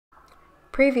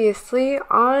Previously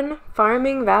on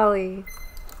Farming Valley.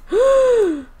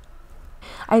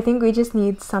 I think we just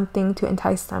need something to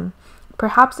entice them.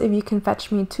 Perhaps if you can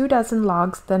fetch me 24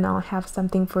 logs, then I'll have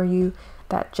something for you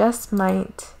that just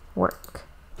might work.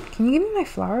 Can you give me my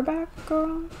flower back,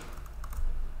 girl?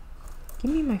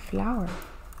 Give me my flower.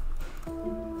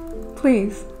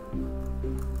 Please.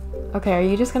 Okay, are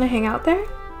you just gonna hang out there?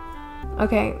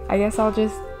 Okay, I guess I'll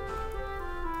just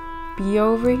be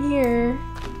over here.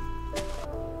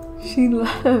 She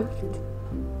left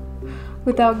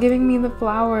without giving me the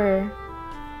flower.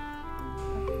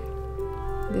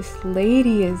 This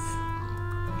lady is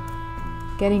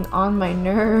getting on my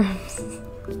nerves.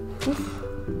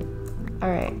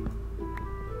 Alright.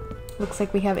 Looks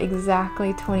like we have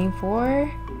exactly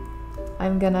 24.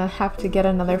 I'm gonna have to get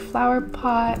another flower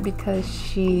pot because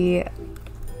she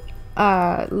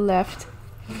left.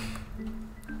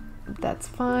 That's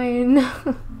fine.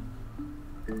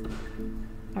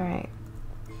 Alright.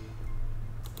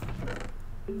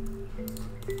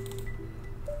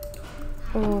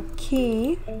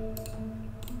 Okay.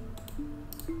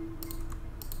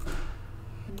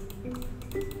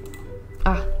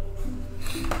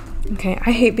 Okay,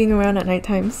 I hate being around at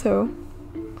nighttime, so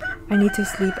I need to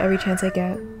sleep every chance I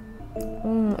get.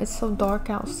 Oh, it's so dark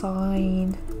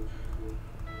outside.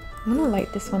 I'm gonna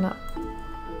light this one up.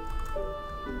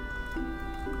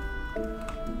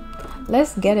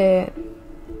 Let's get it.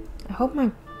 I hope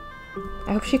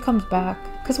she comes back.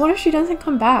 Cause what if she doesn't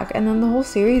come back and then the whole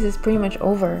series is pretty much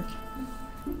over?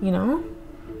 You know?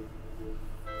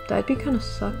 That'd be kind of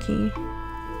sucky.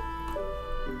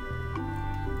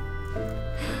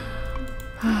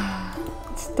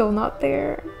 It's still not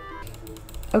there.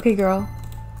 Okay, girl.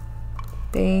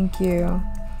 Thank you.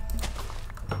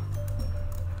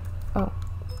 Oh.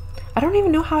 I don't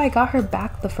even know how I got her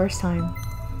back the first time.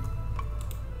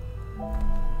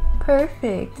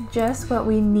 Perfect. Just what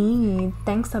we need.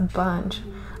 Thanks a bunch.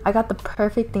 I got the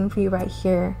perfect thing for you right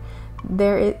here.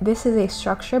 This is a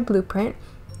structure blueprint.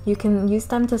 You can use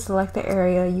them to select the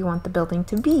area you want the building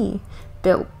to be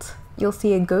built. You'll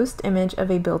see a ghost image of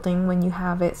a building when you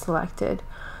have it selected.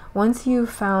 Once you've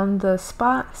found the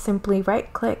spot, simply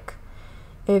right click.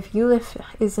 If Yulif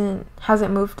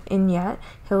hasn't moved in yet,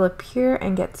 he'll appear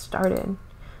and get started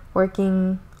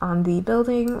working on the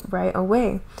building right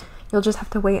away. You'll just have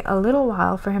to wait a little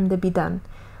while for him to be done.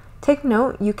 Take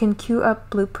note, you can queue up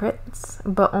blueprints,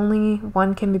 but only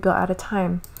one can be built at a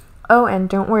time. Oh, and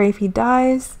don't worry if he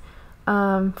dies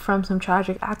from some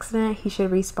tragic accident. He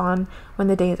should respawn when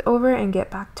the day is over and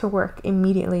get back to work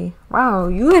immediately. Wow,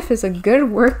 Yulif is a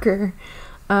good worker.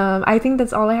 I think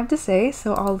that's all I have to say,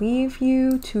 so I'll leave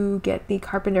you to get the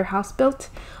carpenter house built.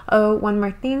 Oh, one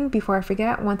more thing before I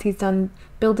forget. Once he's done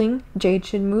building, Jade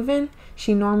should move in.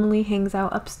 She normally hangs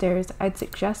out upstairs. I'd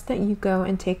suggest that you go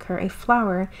and take her a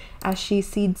flower as she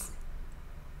has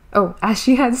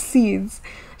seeds.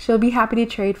 She'll be happy to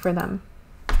trade for them.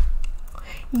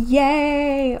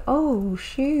 Yay! Oh,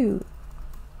 shoot.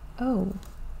 Oh.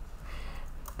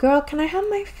 Girl, can I have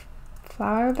my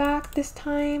flower back this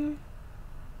time?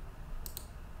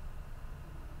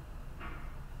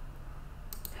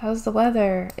 How's the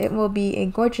weather? It will be a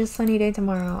gorgeous sunny day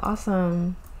tomorrow.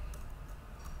 Awesome.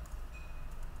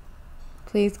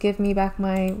 Please give me back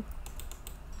my...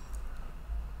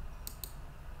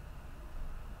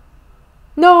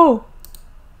 No!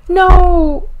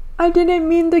 No! I didn't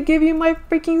mean to give you my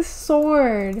freaking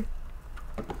sword.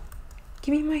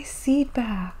 Give me my seed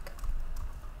back.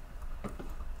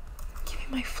 Give me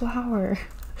my flower.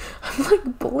 I'm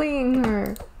like bullying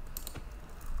her.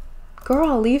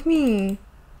 Girl, leave me.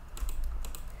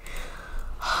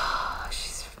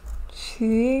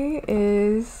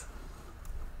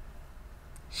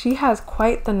 She has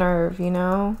quite the nerve, you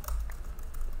know?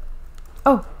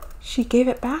 Oh, she gave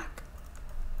it back?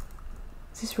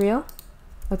 Is this real?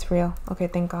 That's real. Okay,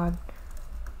 thank God.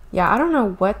 Yeah, I don't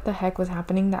know what the heck was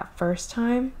happening that first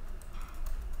time,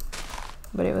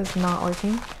 but it was not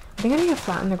working. I think I need to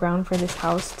flatten the ground for this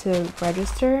house to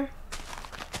register.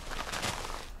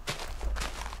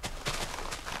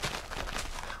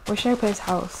 Where should I put his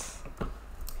house?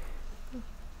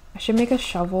 I should make a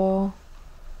shovel,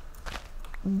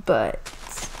 but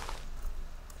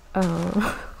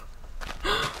I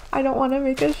don't want to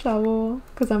make a shovel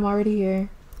because I'm already here.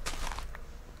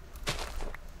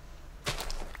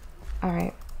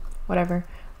 Alright, whatever.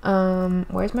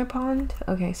 Where's my pond?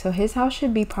 Okay, so his house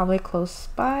should be probably close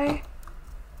by.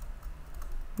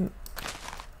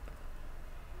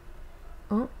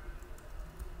 Oh,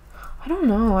 I don't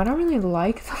know. I don't really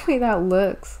like the way that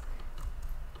looks.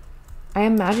 I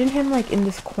imagine him like in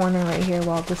this corner right here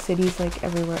while the city's like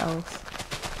everywhere else.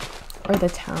 Or the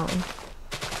town.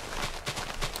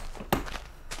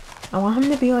 I want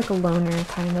him to be like a loner,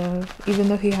 kind of. Even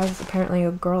though he has apparently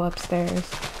a girl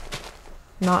upstairs.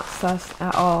 Not sus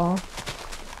at all.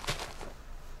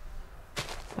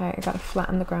 Alright, I gotta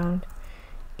flatten the ground.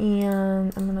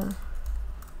 And I'm gonna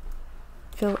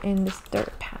fill in this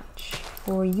dirt patch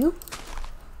for you.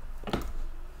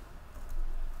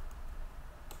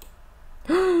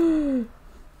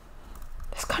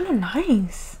 That's kind of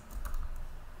nice.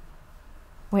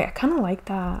 Wait, I kind of like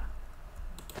that.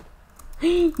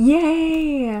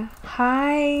 Yay!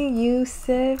 Hi,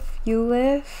 Yulif.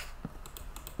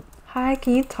 Hi,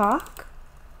 can you talk?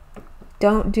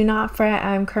 Do not fret.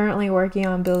 I'm currently working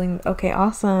on building. Okay,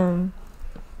 awesome.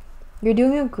 You're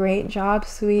doing a great job,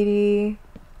 sweetie.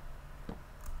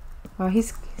 Wow,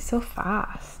 he's so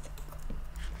fast.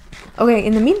 Okay,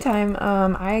 in the meantime,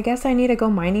 I guess I need to go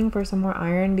mining for some more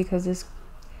iron because this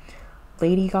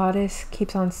lady goddess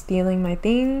keeps on stealing my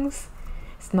things.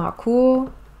 It's not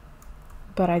cool,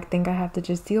 but I think I have to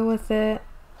just deal with it.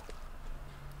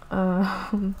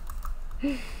 I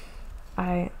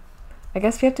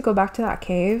guess we have to go back to that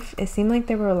cave. It seemed like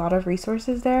there were a lot of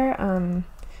resources there,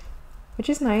 which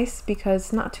is nice because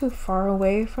it's not too far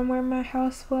away from where my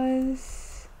house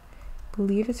was. I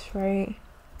believe it's right.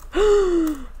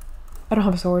 I don't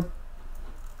have a sword.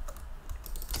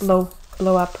 Blow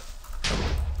up.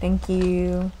 Thank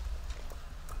you.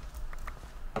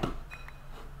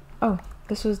 Oh,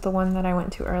 this was the one that I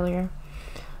went to earlier.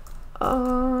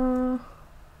 Was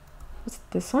it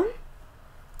this one?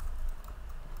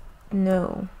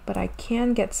 No, but I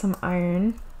can get some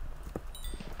iron.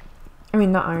 I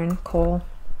mean, not iron, coal.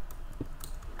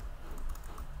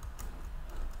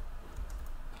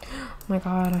 Oh my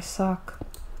god, I suck.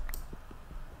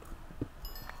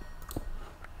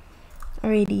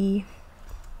 Alrighty. I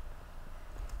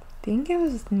think it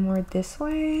was more this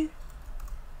way.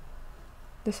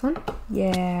 This one?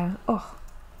 Yeah. Oh.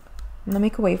 I'm gonna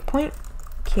make a waypoint.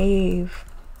 Cave.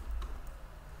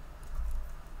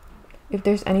 If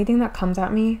there's anything that comes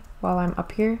at me while I'm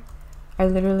up here, I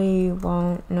literally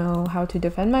won't know how to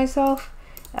defend myself,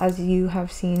 as you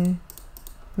have seen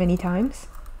many times.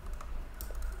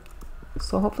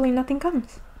 So hopefully nothing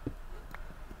comes.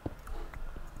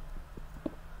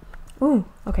 Ooh,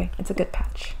 okay, it's a good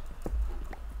patch.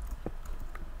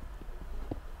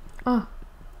 Oh.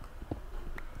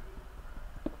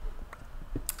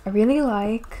 I really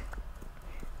like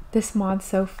this mod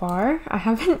so far. I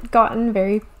haven't gotten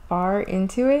very far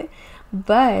into it,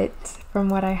 but from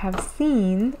what I have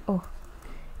seen, oh,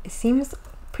 it seems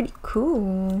pretty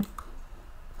cool.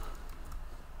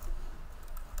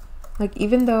 Like,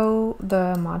 even though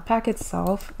the mod pack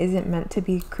itself isn't meant to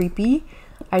be creepy,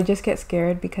 I just get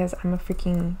scared because I'm a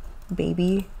freaking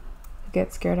baby who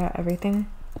gets scared at everything.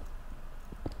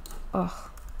 Ugh.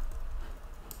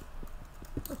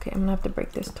 Okay, I'm gonna have to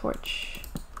break this torch.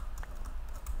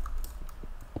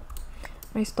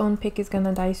 My stone pick is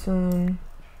gonna die soon.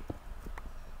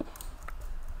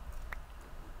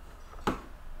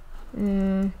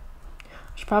 I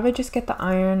should probably just get the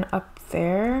iron up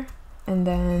there and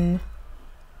then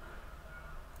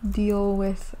deal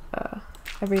with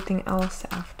everything else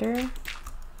after.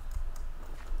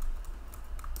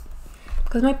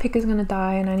 Because my pick is gonna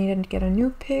die and I need to get a new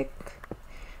pick.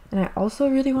 And I also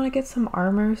really want to get some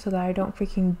armor so that I don't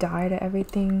freaking die to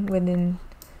everything within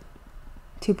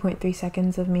 2.3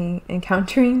 seconds of me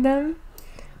encountering them.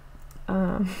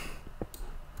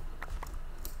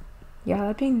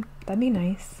 Yeah, that'd be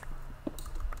nice.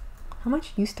 How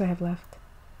much use do I have left?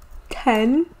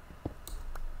 10?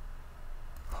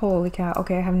 Holy cow.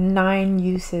 Okay, I have 9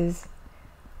 uses.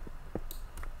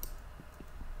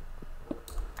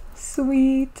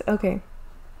 Sweet. Okay.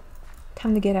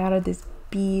 Time to get out of this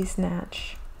bee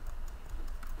snatch.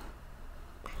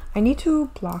 I need to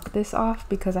block this off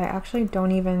because I actually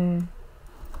don't even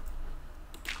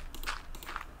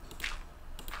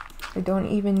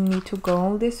need to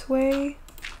go this way.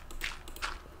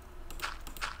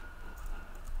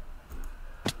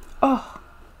 Oh,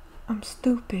 I'm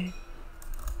stupid.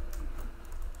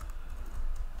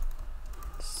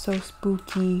 So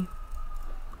spooky.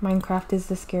 Minecraft is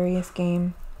the scariest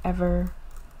game ever.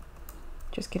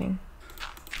 Just kidding.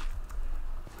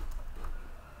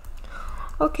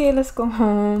 Okay, let's go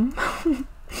home.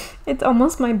 It's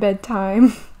almost my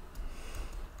bedtime.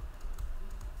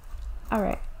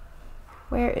 Alright.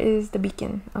 Where is the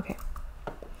beacon? Okay.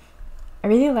 I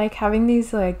really like having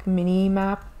these like mini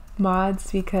map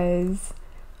mods because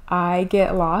I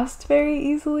get lost very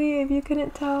easily, if you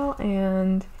couldn't tell,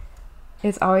 and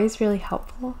it's always really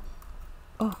helpful.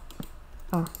 Oh,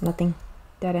 nothing.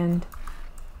 Dead end.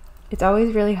 it's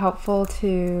always really helpful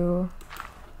to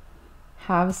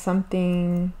have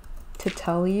something to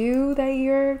tell you that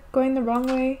you're going the wrong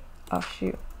way. Oh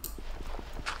shoot.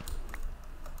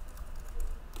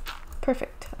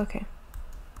 Perfect. Okay.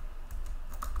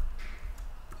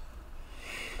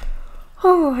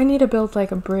 Oh, I need to build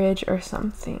like a bridge or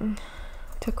something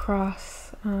to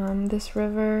cross this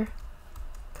river,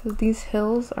 because these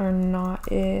hills are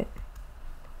not it.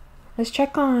 Let's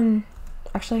check on,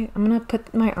 actually I'm gonna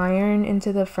put my iron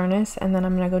into the furnace and then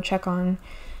I'm gonna go check on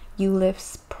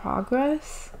Yulif's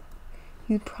progress.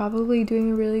 He's probably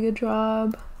doing a really good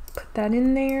job. Put that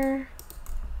in there.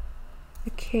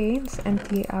 Okay, let's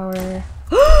empty our